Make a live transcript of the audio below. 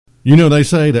You know, they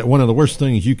say that one of the worst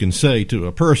things you can say to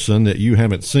a person that you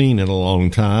haven't seen in a long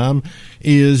time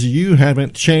is you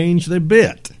haven't changed a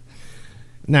bit.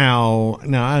 Now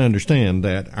I understand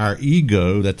that our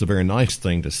ego, that's a very nice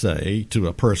thing to say to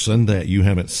a person that you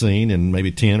haven't seen in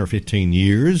maybe 10 or 15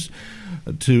 years,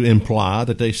 to imply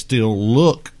that they still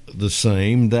look the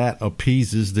same. That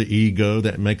appeases the ego,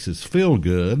 that makes us feel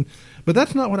good. But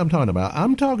that's not what I'm talking about.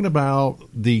 I'm talking about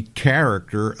the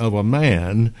character of a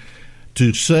man,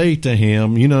 to say to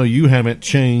him, you know, you haven't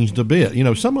changed a bit. You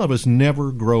know, some of us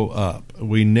never grow up.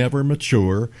 We never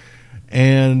mature.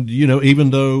 And, you know,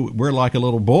 even though we're like a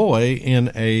little boy in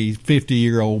a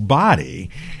 50-year-old body,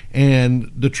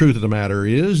 and the truth of the matter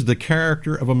is the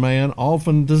character of a man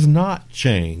often does not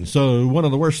change. So one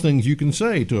of the worst things you can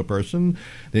say to a person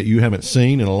that you haven't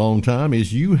seen in a long time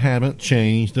is you haven't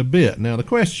changed a bit. Now, the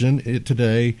question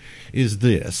today is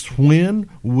this: when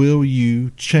will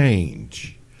you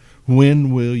change?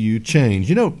 When will you change?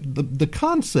 You know, the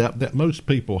concept that most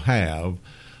people have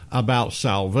about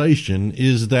salvation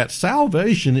is that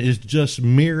salvation is just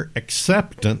mere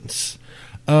acceptance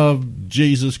of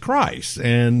Jesus Christ,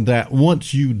 and that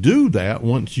once you do that,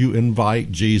 once you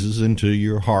invite Jesus into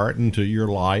your heart, into your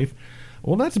life,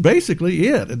 well, that's basically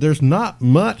it. There's not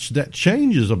much that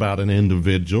changes about an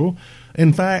individual.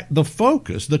 In fact, the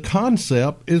focus, the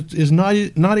concept is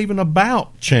not even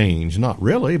about change. Not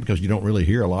really, because you don't really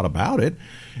hear a lot about it.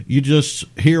 You just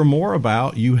hear more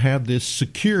about, you have this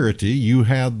security, you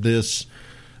have this,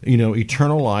 you know,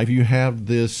 eternal life, you have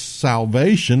this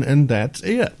salvation, and that's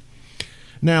it.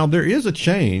 Now, there is a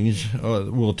change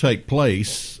will take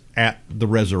place at the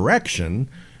resurrection.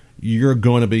 You're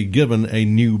going to be given a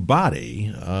new body,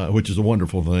 which is a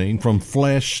wonderful thing, from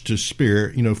flesh to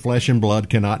spirit. You know, flesh and blood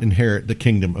cannot inherit the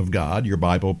kingdom of God. Your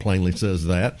Bible plainly says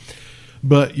that.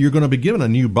 But you're going to be given a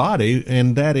new body,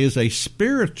 and that is a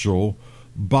spiritual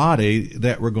body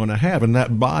that we're going to have, and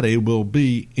that body will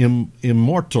be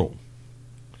immortal.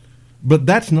 But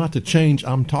that's not the change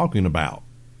I'm talking about.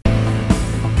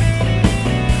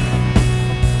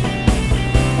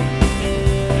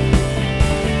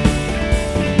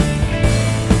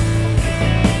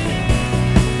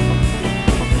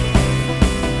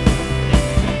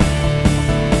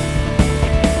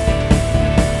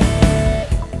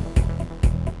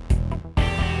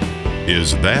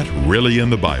 Is That Really in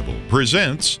the Bible?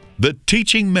 Presents the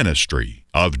teaching ministry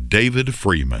of David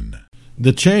Freeman.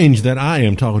 The change that I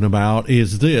am talking about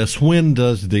is this: when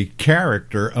does the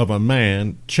character of a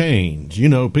man change? You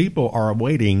know, people are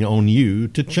waiting on you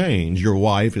to change. Your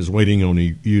wife is waiting on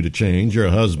you to change, your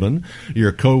husband,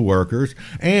 your co-workers,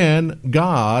 and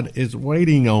God is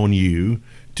waiting on you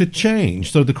to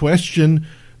change. So the question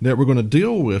that we're going to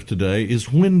deal with today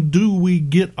is, when do we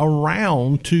get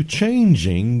around to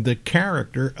changing the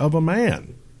character of a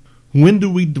man? When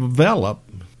do we develop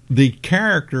the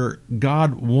character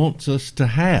God wants us to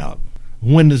have?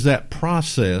 When does that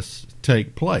process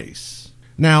take place?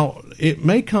 Now, it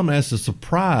may come as a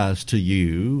surprise to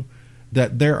you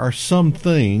that there are some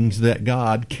things that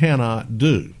God cannot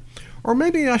do. Or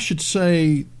maybe I should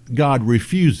say God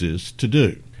refuses to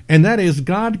do. And that is,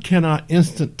 God cannot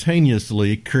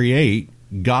instantaneously create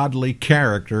godly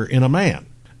character in a man.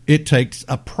 It takes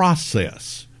a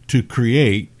process to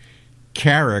create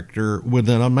character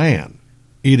within a man.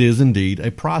 It is indeed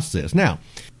a process. Now,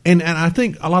 and I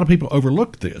think a lot of people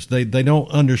overlook this. They don't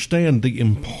understand the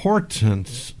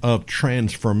importance of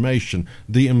transformation,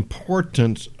 the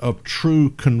importance of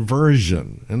true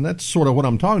conversion. And that's sort of what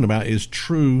I'm talking about, is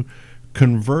true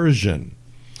conversion.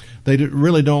 They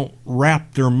really don't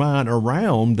wrap their mind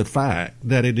around the fact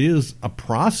that it is a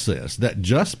process, that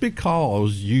just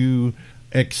because you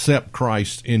accept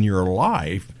Christ in your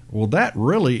life, well, that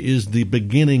really is the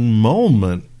beginning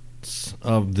moments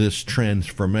of this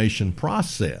transformation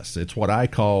process. It's what I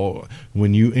call,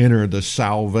 when you enter the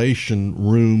salvation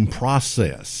room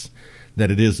process,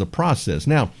 that it is a process.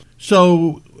 Now,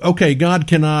 so, okay, God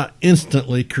cannot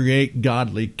instantly create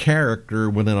godly character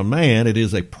within a man. It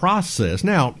is a process.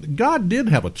 Now, God did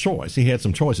have a choice. He had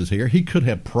some choices here. He could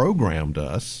have programmed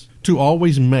us to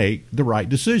always make the right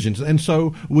decisions. And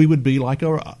so we would be like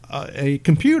a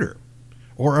computer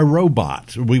or a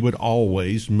robot. We would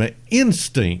always make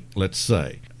instinct, let's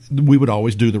say. We would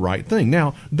always do the right thing.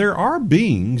 Now, there are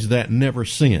beings that never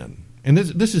sin. And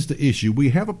this is the issue. We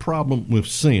have a problem with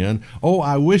sin. Oh,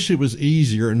 I wish it was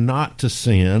easier not to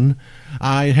sin.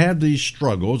 I have these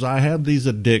struggles. I have these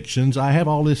addictions. I have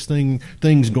all these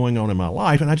things going on in my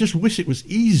life, and I just wish it was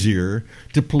easier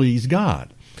to please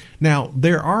God. Now,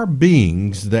 there are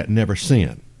beings that never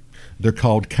sin. They're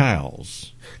called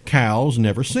cows. Cows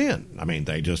never sin. I mean,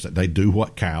 they do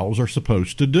what cows are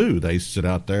supposed to do. They sit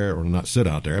out there, or not sit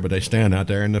out there, but they stand out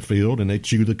there in the field and they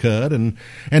chew the cud, and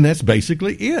that's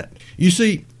basically it. You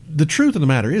see, the truth of the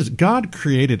matter is God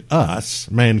created us,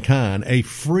 mankind, a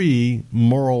free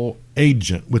moral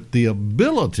agent with the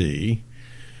ability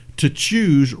to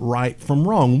choose right from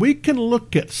wrong. We can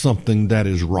look at something that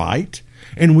is right,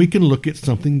 and we can look at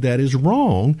something that is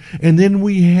wrong, and then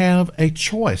we have a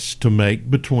choice to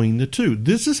make between the two.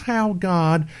 This is how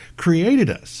God created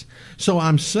us. So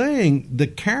I'm saying the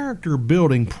character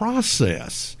building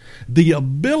process, the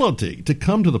ability to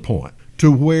come to the point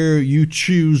to where you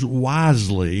choose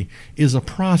wisely, is a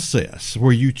process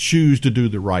where you choose to do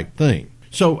the right thing.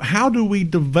 So how do we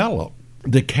develop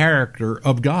the character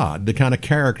of God, the kind of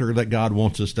character that God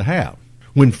wants us to have?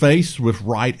 When faced with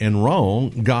right and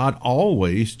wrong, God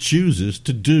always chooses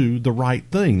to do the right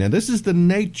thing. Now, this is the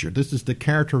nature, this is the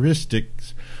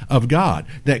characteristics of God,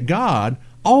 that God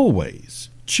always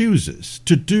chooses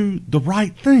to do the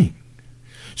right thing.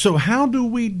 So how do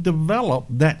we develop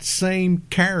that same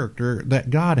character that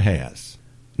God has?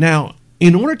 Now,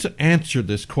 in order to answer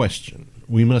this question,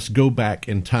 we must go back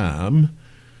in time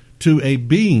to a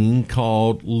being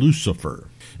called Lucifer.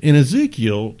 In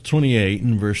Ezekiel 28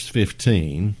 and verse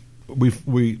 15,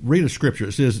 we read a scripture.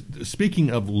 It says, speaking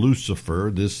of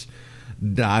Lucifer, this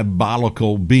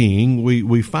diabolical being,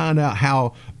 we find out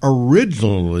how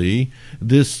originally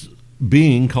this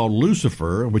being called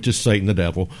Lucifer, which is Satan the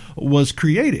devil, was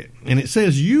created. And it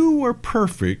says, you were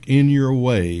perfect in your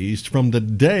ways from the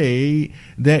day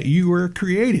that you were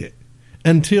created,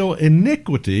 until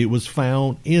iniquity was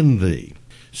found in thee.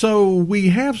 So we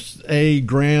have a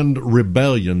grand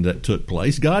rebellion that took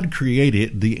place. God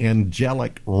created the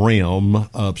angelic realm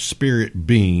of spirit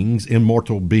beings,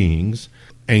 immortal beings.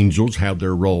 Angels have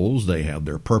their roles, they have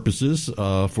their purposes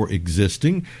for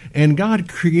existing, and God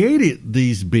created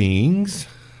these beings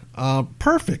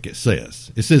perfect, it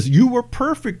says. It says, you were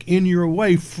perfect in your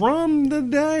way from the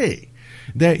day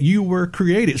that you were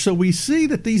created. So we see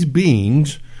that these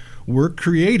beings were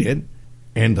created,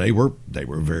 and they were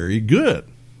very good.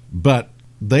 But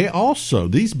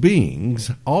these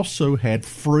beings also had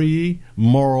free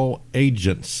moral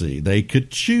agency. They could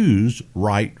choose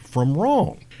right from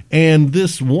wrong. And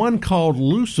this one called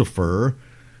Lucifer,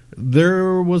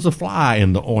 there was a fly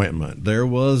in the ointment. There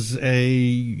was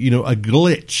a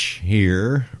glitch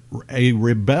here. A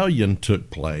rebellion took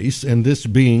place, and this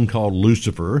being called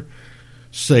Lucifer,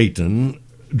 Satan,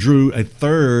 drew a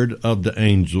third of the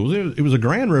angels. It was a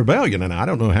grand rebellion, and I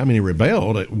don't know how many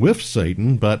rebelled with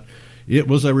Satan, but it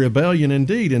was a rebellion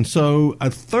indeed. And so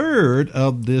a third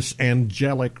of this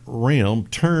angelic realm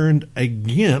turned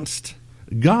against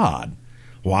God.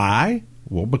 Why?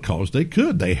 Well, because they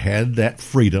could. They had that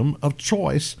freedom of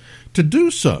choice to do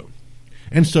so.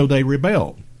 And so they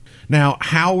rebelled. Now,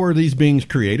 how were these beings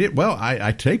created? Well,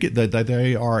 I take it that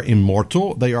they are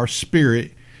immortal. They are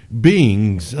spirit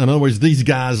beings. In other words, these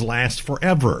guys last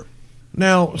forever.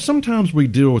 Now, sometimes we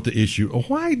deal with the issue of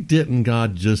why didn't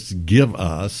God just give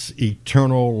us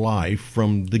eternal life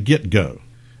from the get-go?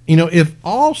 If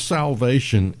all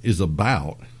salvation is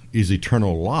about is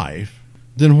eternal life,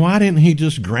 then why didn't he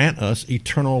just grant us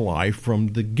eternal life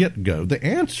from the get-go? The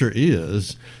answer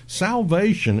is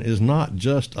salvation is not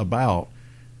just about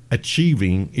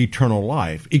achieving eternal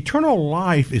life. Eternal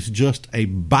life is just a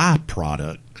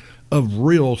byproduct of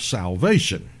real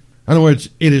salvation. In other words,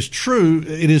 it is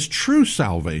true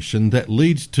salvation that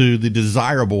leads to the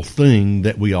desirable thing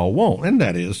that we all want, and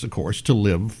that is, of course, to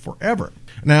live forever.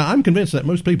 Now, I'm convinced that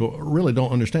most people really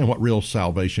don't understand what real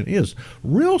salvation is.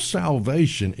 Real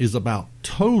salvation is about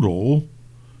total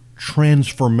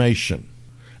transformation.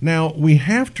 Now, we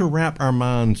have to wrap our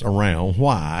minds around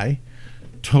why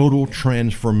total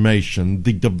transformation,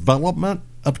 the development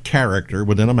of character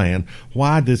within a man,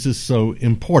 why this is so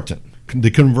important.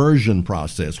 The conversion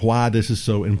process, why this is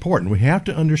so important. We have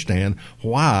to understand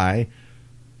why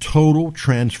total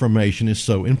transformation is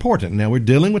so important. Now, we're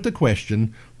dealing with the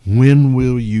question, when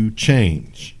will you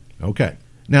change? Okay,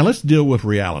 now let's deal with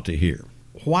reality here.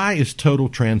 Why is total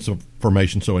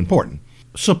transformation so important?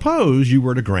 Suppose you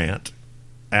were to grant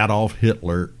Adolf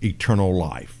Hitler eternal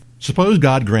life. Suppose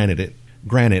God granted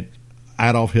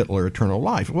Adolf Hitler eternal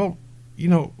life. Well,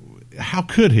 how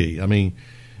could he? I mean,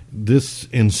 this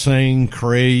insane,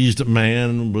 crazed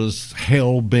man was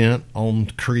hell-bent on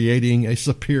creating a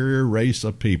superior race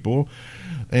of people,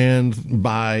 and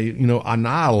by,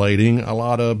 annihilating a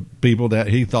lot of people that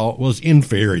he thought was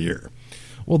inferior.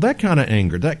 Well, that kind of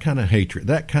anger, that kind of hatred,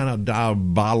 that kind of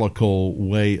diabolical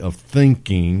way of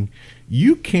thinking,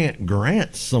 you can't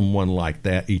grant someone like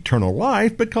that eternal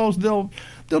life because they'll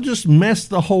just mess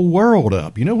the whole world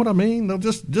up. You know what I mean? They'll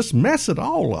just mess it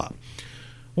all up.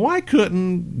 Why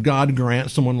couldn't God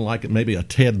grant someone like maybe a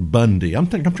Ted Bundy? I'm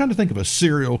trying to think of a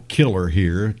serial killer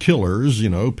here. Killers,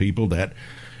 people that,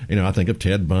 I think of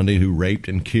Ted Bundy, who raped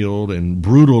and killed and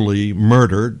brutally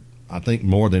murdered, I think,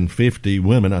 more than 50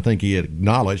 women. I think he had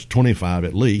acknowledged 25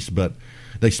 at least, but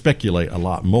they speculate a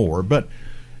lot more. But,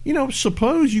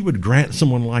 suppose you would grant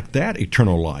someone like that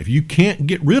eternal life. You can't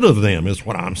get rid of them is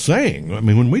what I'm saying. I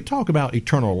mean, when we talk about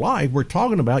eternal life, we're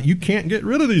talking about you can't get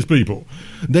rid of these people.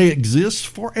 They exist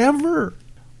forever.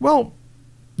 Well,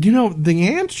 the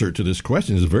answer to this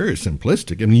question is very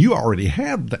simplistic. I mean, you already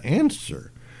have the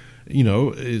answer.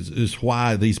 Is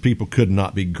why these people could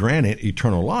not be granted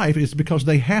eternal life is because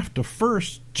they have to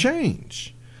first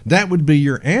change. That would be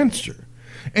your answer.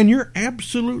 And you're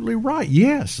absolutely right.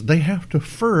 Yes, they have to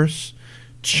first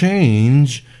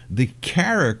change the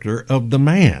character of the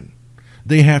man.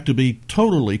 They have to be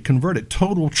totally converted,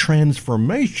 total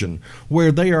transformation,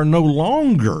 where they are no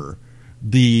longer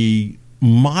the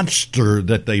monster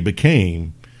that they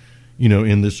became,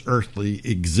 in this earthly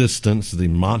existence, the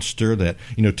monster that,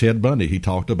 Ted Bundy, he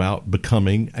talked about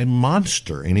becoming a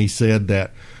monster. And he said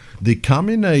that the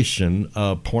combination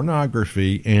of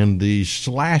pornography and the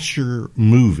slasher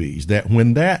movies, that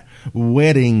when that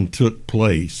wedding took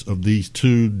place of these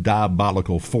two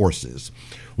diabolical forces,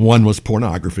 one was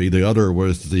pornography, the other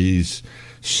was these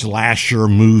slasher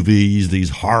movies,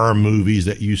 these horror movies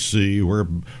that you see where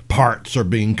parts are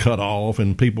being cut off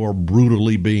and people are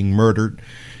brutally being murdered.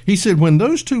 He said when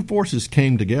those two forces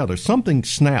came together, something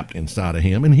snapped inside of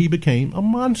him and he became a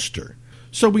monster.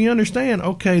 So we understand,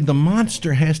 okay, the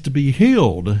monster has to be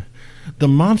healed. The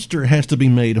monster has to be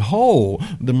made whole.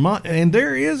 And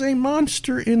there is a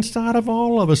monster inside of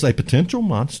all of us, a potential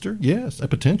monster, yes, a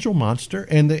potential monster,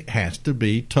 and it has to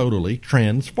be totally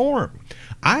transformed.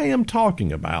 I am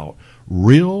talking about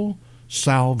real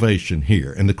salvation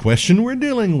here. And the question we're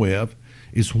dealing with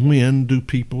is, when do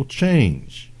people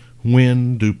change?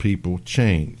 When do people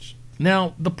change?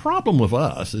 Now, the problem with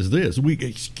us is this. We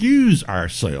excuse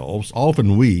ourselves.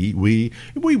 Often we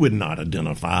would not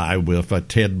identify with a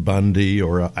Ted Bundy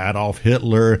or a Adolf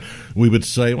Hitler. We would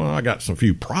say, well, I got some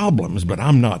few problems, but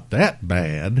I'm not that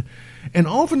bad. And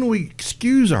often we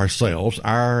excuse ourselves,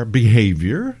 our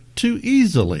behavior, too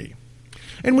easily.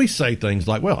 And we say things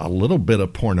like, well, a little bit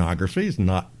of pornography is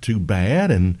not too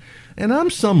bad, and I'm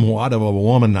somewhat of a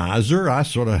womanizer. I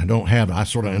sort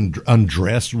of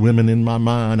undress women in my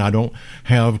mind. I don't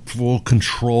have full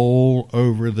control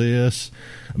over this.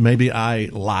 Maybe I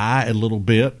lie a little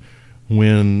bit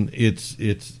when it's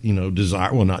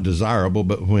not desirable,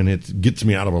 but when it gets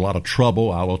me out of a lot of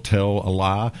trouble, I will tell a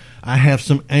lie. I have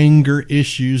some anger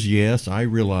issues. Yes, I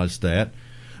realize that.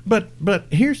 But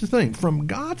here's the thing. From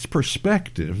God's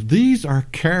perspective, these are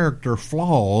character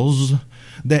flaws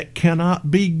that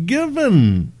cannot be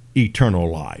given eternal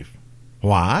life.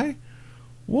 Why?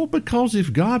 Well, because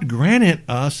if God granted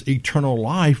us eternal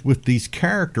life with these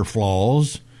character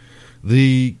flaws,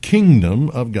 the kingdom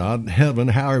of God, heaven,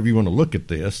 however you want to look at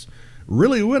this,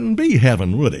 really wouldn't be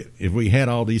heaven, would it? If we had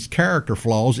all these character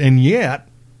flaws, and yet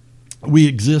we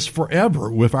exist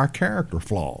forever with our character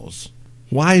flaws.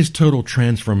 Why is total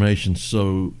transformation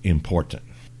so important?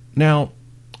 Now,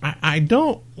 I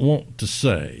don't want to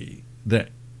say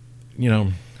that,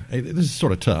 this is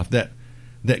sort of tough,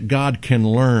 that God can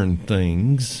learn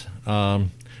things.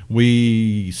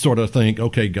 We sort of think,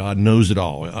 okay, God knows it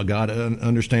all. God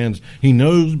understands. He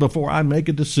knows before I make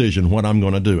a decision what I'm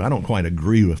going to do. I don't quite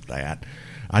agree with that.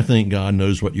 I think God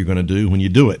knows what you're going to do when you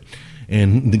do it.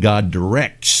 And God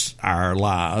directs our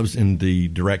lives in the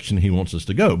direction he wants us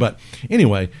to go. But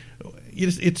anyway,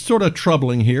 it's sort of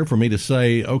troubling here for me to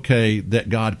say, okay, that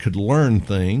God could learn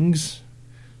things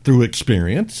through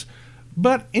experience.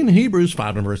 But in Hebrews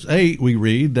 5 and verse 8, we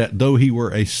read that though he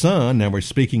were a son, now we're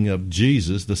speaking of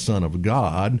Jesus, the Son of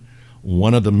God,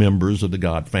 one of the members of the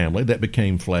God family that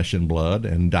became flesh and blood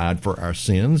and died for our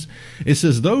sins. It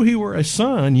says, though he were a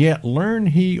son, yet learned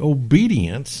he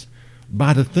obedience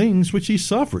by the things which he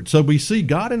suffered. So we see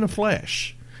God in the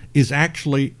flesh is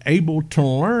actually able to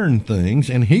learn things,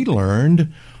 and he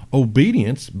learned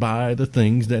obedience by the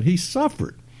things that he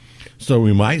suffered. So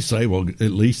we might say, well, at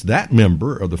least that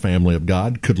member of the family of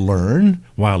God could learn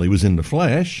while he was in the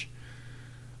flesh.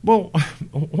 Well,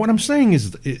 what I'm saying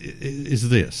is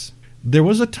this. There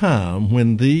was a time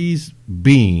when these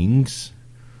beings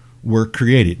were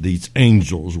created, these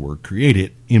angels were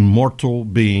created, immortal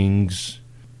beings,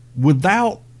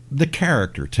 without the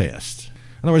character test.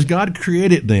 In other words, God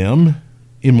created them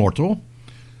immortal,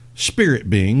 spirit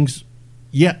beings,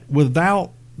 yet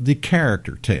without the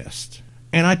character test.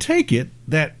 And I take it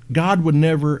that God would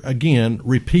never again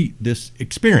repeat this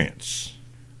experience.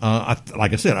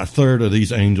 Like I said, a third of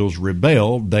these angels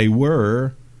rebelled. They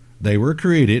were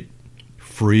created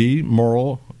free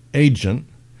moral agent.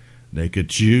 They could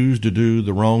choose to do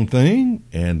the wrong thing,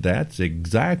 and that's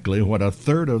exactly what a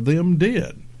third of them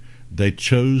did. They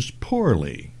chose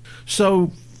poorly.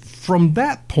 So from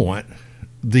that point,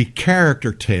 the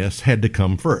character test had to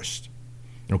come first.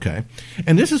 Okay,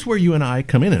 and this is where you and I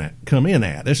come in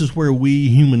at. This is where we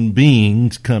human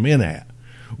beings come in at.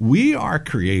 We are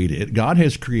created, God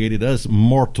has created us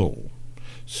mortal,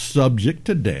 subject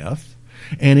to death,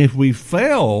 and if we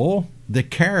fail the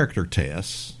character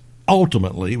test,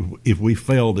 ultimately, if we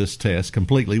fail this test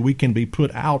completely, we can be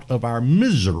put out of our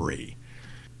misery.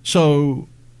 So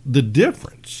the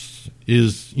difference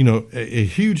is, a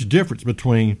huge difference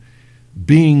between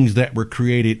beings that were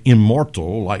created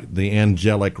immortal, like the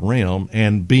angelic realm,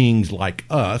 and beings like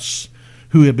us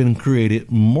who have been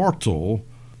created mortal.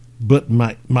 But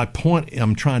my point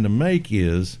I'm trying to make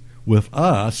is, with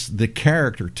us, the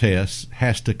character test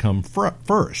has to come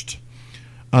first.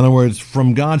 In other words,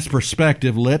 from God's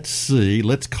perspective, let's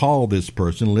call this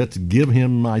person, let's give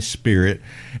him my spirit,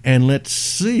 and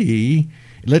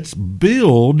let's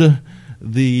build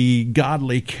the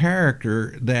godly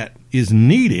character that is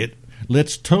needed.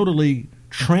 Let's totally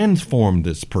transform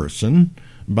this person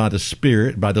by the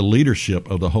Spirit, by the leadership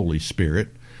of the Holy Spirit.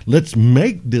 Let's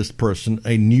make this person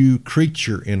a new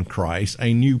creature in Christ,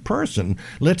 a new person.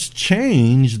 Let's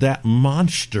change that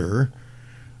monster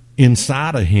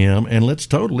inside of him, and let's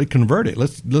totally convert it.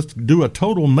 Let's do a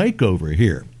total makeover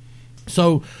here.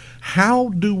 So how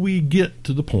do we get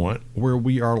to the point where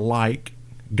we are like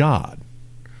God?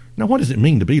 Now, what does it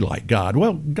mean to be like God?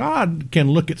 Well, God can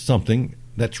look at something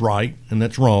that's right and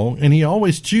that's wrong, and he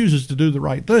always chooses to do the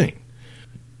right thing.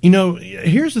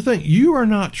 Here's the thing. You are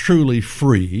not truly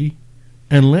free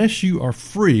unless you are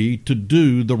free to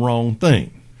do the wrong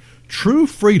thing. True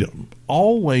freedom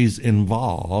always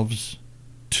involves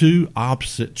two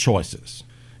opposite choices.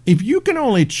 If you can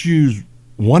only choose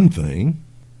one thing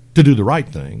to do the right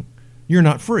thing, you're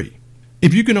not free.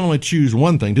 If you can only choose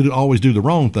one thing to always do the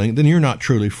wrong thing, then you're not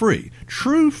truly free.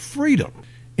 True freedom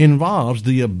involves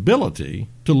the ability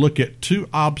to look at two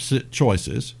opposite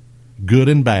choices, good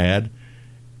and bad,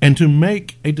 and to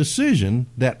make a decision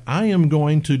that I am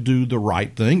going to do the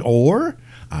right thing or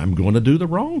I'm going to do the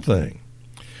wrong thing.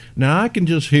 Now, I can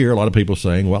just hear a lot of people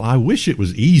saying, well, I wish it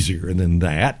was easier than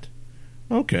that.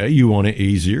 Okay, you want it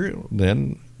easier,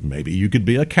 then maybe you could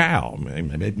be a cow.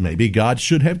 Maybe God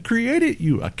should have created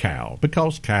you a cow,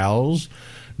 because cows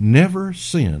never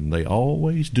sin. They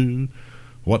always do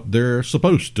what they're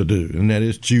supposed to do, and that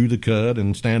is chew the cud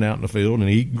and stand out in the field and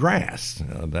eat grass.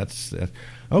 That's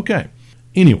okay.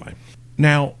 Anyway,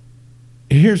 now,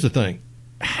 here's the thing.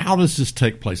 How does this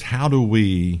take place? How do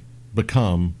we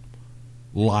become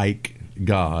like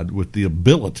God with the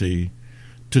ability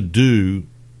to do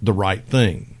the right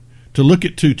thing, to look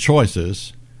at two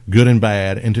choices, good and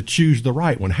bad, and to choose the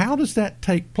right one? How does that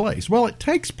take place? Well, it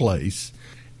takes place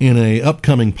in an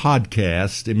upcoming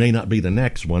podcast. It may not be the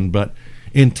next one, but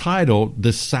entitled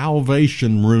The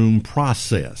Salvation Room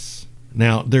Process.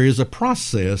 Now, there is a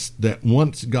process that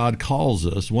once God calls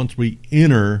us, once we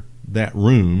enter that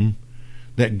room,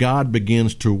 that God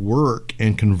begins to work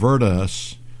and convert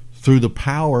us through the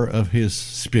power of his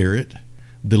Spirit,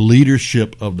 the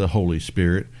leadership of the Holy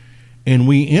Spirit, and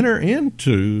we enter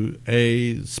into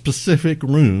a specific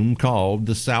room called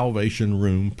the Salvation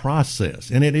Room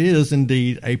Process. And it is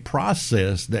indeed a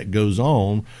process that goes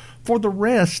on for the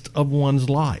rest of one's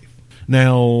life.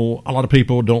 Now, a lot of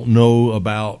people don't know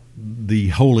about the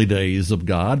holy days of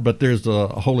God, but there's a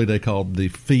holy day called the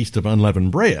Feast of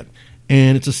Unleavened Bread.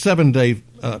 And it's a 7-day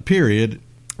period,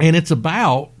 and it's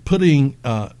about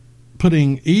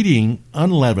eating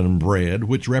unleavened bread,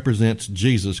 which represents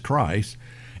Jesus Christ,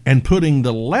 and putting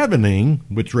the leavening,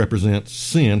 which represents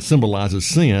sin, symbolizes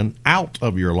sin, out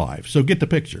of your life. So get the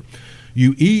picture.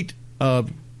 You eat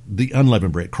of the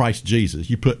unleavened bread, Christ Jesus.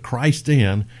 You put Christ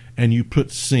in, and you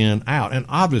put sin out. And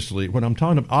obviously, what I'm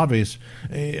talking about is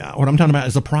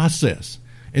a process.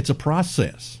 It's a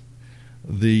process.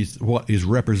 What is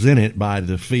represented by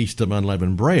the Feast of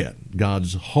Unleavened Bread,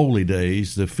 God's holy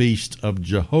days, the Feast of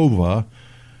Jehovah.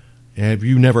 Have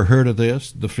you never heard of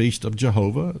this, the Feast of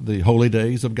Jehovah, the holy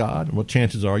days of God? Well,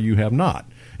 chances are you have not.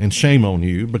 And shame on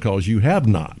you, because you have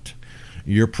not.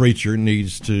 Your preacher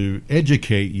needs to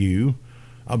educate you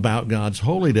about God's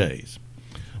holy days.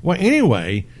 Well,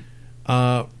 anyway,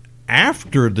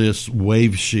 after this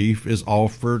wave sheaf is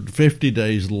offered 50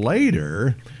 days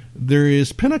later, there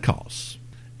is Pentecost.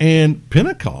 And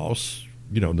Pentecost,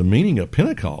 the meaning of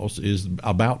Pentecost is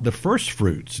about the first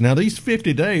fruits. Now, these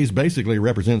 50 days basically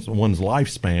represents one's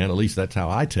lifespan, at least that's how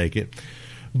I take it.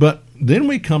 But then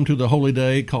we come to the holy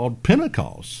day called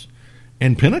Pentecost.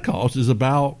 And Pentecost is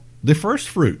about the first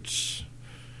fruits.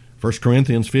 1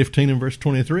 Corinthians 15 and verse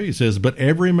 23 says, "But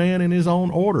every man in his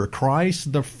own order,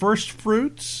 Christ the first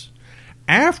fruits,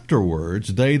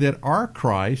 afterwards they that are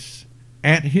Christ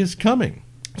at his coming."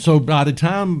 So by the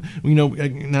time,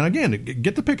 now again,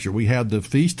 get the picture. We have the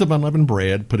Feast of Unleavened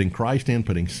Bread, putting Christ in,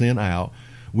 putting sin out.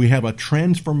 We have a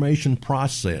transformation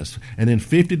process. And then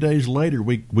 50 days later,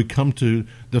 we come to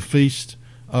the Feast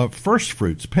of First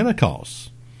Fruits,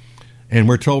 Pentecost. And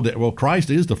we're told that, Christ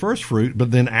is the first fruit,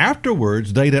 but then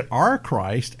afterwards, they that are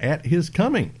Christ at his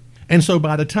coming. And so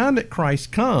by the time that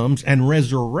Christ comes and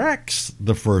resurrects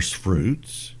the first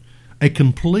fruits, a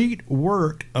complete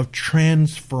work of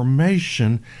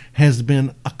transformation has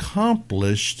been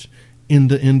accomplished in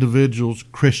the individual's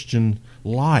Christian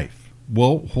life.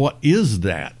 Well, what is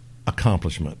that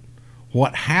accomplishment?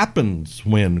 What happens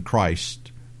when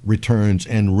Christ returns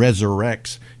and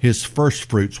resurrects his first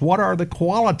fruits? What are the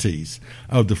qualities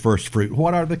of the first fruit?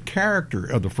 What are the character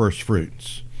of the first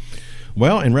fruits?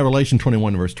 Well, in Revelation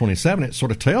 21, verse 27, it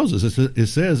sort of tells us, it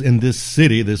says, in this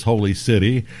city, this holy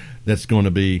city that's going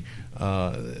to be,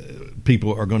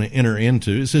 people are going to enter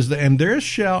into, it says, "And there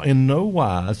shall in no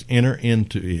wise enter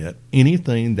into it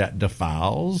anything that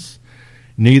defiles,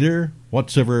 neither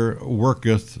whatsoever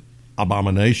worketh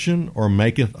abomination or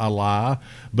maketh a lie,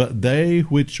 but they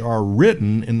which are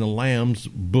written in the Lamb's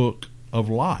book of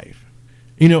life."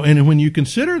 And when you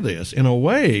consider this, in a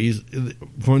way,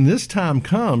 when this time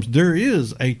comes, there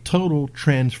is a total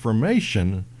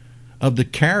transformation of the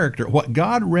character. What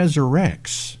God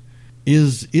resurrects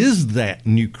is that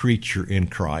new creature in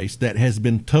Christ that has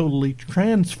been totally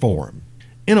transformed.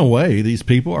 In a way, these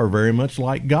people are very much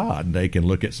like God. They can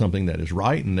look at something that is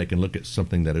right and they can look at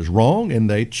something that is wrong, and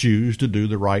they choose to do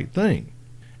the right thing.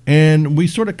 And we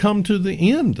sort of come to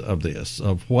the end of this,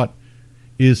 of what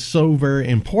is so very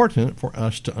important for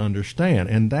us to understand,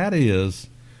 and that is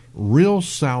real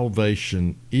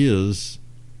salvation is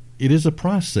a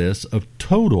process of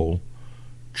total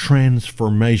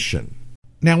transformation.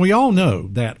 Now, we all know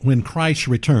that when Christ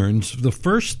returns, the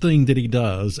first thing that he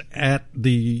does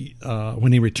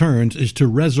when he returns is to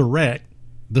resurrect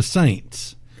the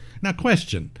saints. Now,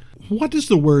 question, what does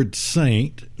the word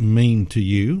saint mean to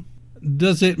you?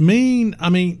 Does it mean,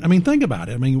 think about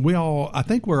it. I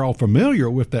think we're all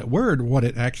familiar with that word, what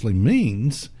it actually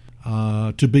means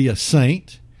to be a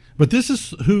saint. But this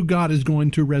is who God is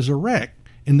going to resurrect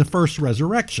in the first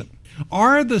resurrection.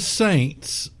 Are the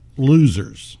saints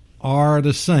losers? Are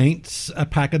the saints a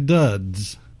pack of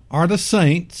duds? Are the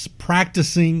saints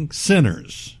practicing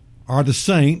sinners? Are the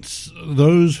saints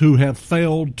those who have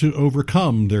failed to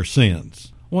overcome their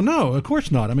sins? Well, no, of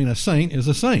course not. A saint is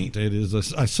a saint.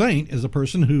 A saint is a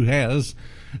person who has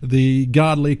the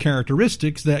godly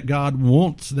characteristics that God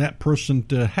wants that person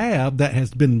to have, that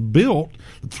has been built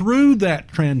through that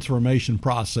transformation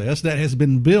process, that has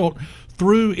been built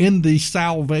through in the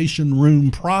salvation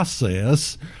room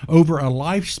process over a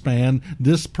lifespan.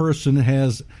 This person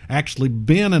has actually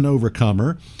been an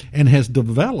overcomer and has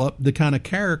developed the kind of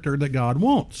character that God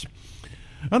wants.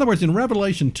 In other words, in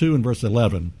Revelation 2 and verse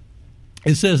 11,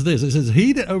 it says this, it says,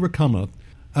 he that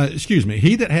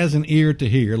has an ear to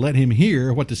hear, let him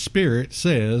hear what the Spirit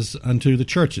says unto the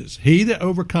churches. He that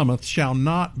overcometh shall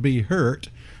not be hurt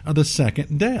of the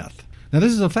second death. Now,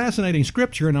 this is a fascinating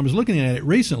scripture, and I was looking at it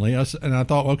recently, and I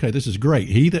thought, okay, this is great.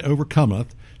 He that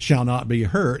overcometh shall not be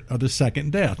hurt of the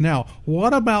second death. Now,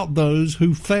 what about those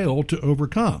who fail to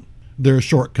overcome their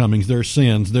shortcomings, their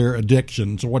sins, their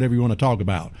addictions, or whatever you want to talk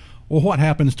about? Well, what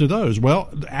happens to those? Well,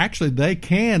 actually, they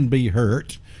can be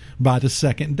hurt by the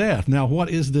second death. Now, what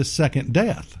is this second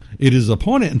death? It is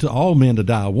appointed unto all men to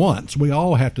die once. We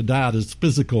all have to die this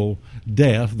physical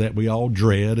death that we all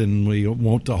dread, and we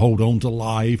want to hold on to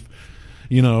life,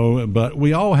 but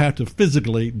we all have to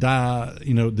physically die,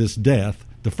 this death,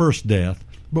 the first death.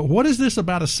 But what is this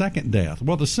about a second death?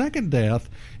 Well, the second death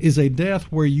is a death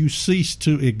where you cease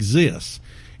to exist.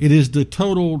 It is the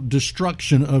total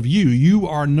destruction of you. You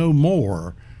are no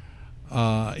more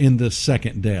in the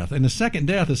second death. And the second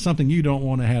death is something you don't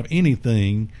want to have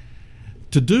anything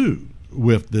to do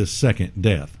with this second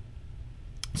death.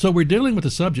 So we're dealing with the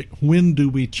subject, when do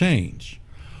we change?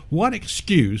 What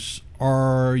excuse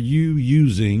are you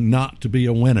using not to be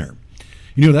a winner?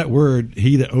 That word,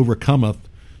 he that overcometh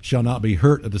shall not be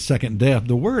hurt of the second death.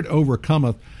 The word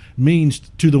overcometh means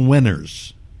to the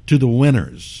winners, to the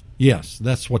winners. Yes,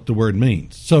 that's what the word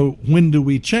means. So when do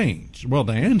we change? Well,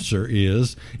 the answer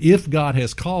is if God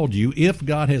has called you, if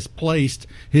God has placed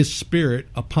His Spirit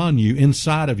upon you,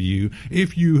 inside of you,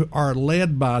 if you are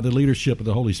led by the leadership of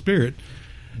the Holy Spirit,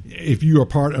 if you are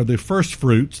part of the first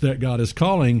fruits that God is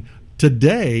calling,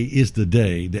 today is the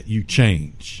day that you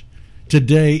change.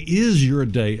 Today is your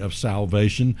day of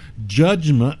salvation.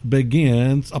 Judgment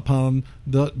begins upon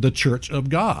the church of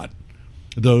God,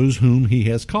 those whom He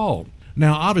has called.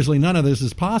 Now, obviously, none of this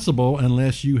is possible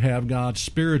unless you have God's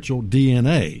spiritual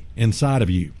DNA inside of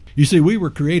you. You see, we were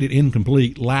created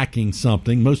incomplete, lacking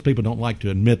something. Most people don't like to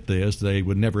admit this. They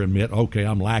would never admit, okay,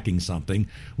 I'm lacking something.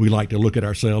 We like to look at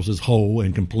ourselves as whole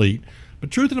and complete.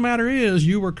 But truth of the matter is,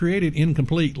 you were created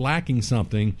incomplete, lacking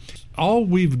something. All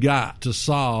we've got to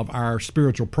solve our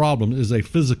spiritual problem is a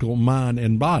physical mind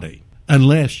and body,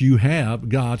 unless you have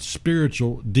God's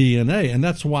spiritual DNA. And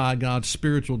that's why God's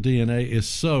spiritual DNA is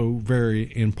so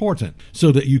very important,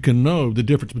 so that you can know the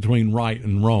difference between right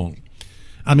and wrong.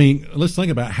 I mean, let's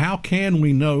think about how can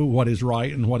we know what is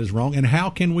right and what is wrong, and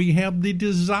how can we have the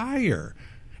desire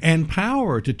and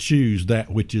power to choose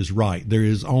that which is right? There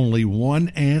is only one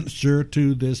answer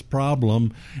to this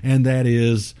problem, and that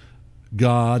is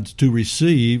to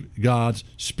receive God's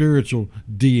spiritual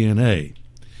DNA.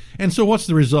 And so what's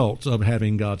the results of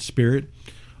having God's Spirit?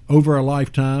 Over a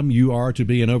lifetime, you are to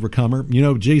be an overcomer. You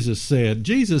know,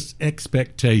 Jesus'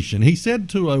 expectation. He said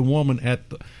to a woman at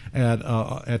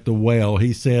the well,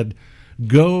 He said,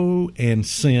 "Go and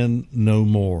sin no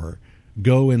more.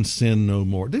 Go and sin no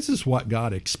more." This is what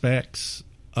God expects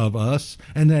of us,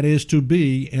 and that is to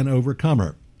be an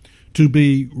overcomer, to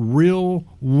be real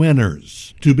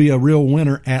winners, to be a real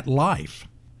winner at life,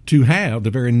 to have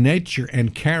the very nature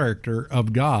and character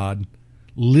of God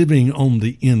living on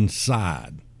the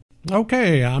inside.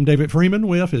 Okay, I'm David Freeman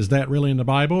with Is That Really in the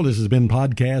Bible? This has been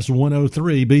Podcast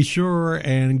 103. Be sure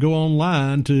and go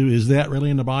online to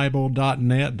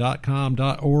isthatreallyinthebible.net, .com,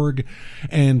 .org,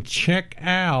 and check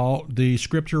out the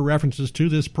scripture references to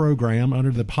this program under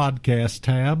the podcast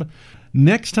tab.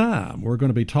 Next time, we're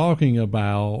going to be talking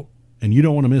about, and you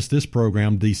don't want to miss this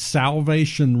program, the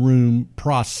salvation room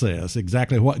process,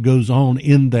 exactly what goes on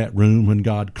in that room when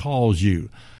God calls you.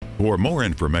 For more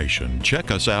information,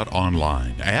 check us out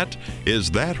online at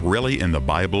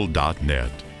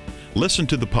isthatreallyinthebible.net. Listen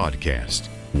to the podcast,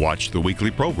 watch the weekly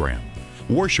program,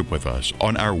 worship with us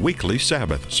on our weekly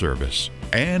Sabbath service,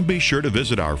 and be sure to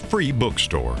visit our free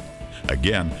bookstore.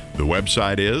 Again, the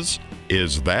website is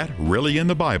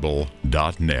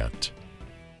isthatreallyinthebible.net.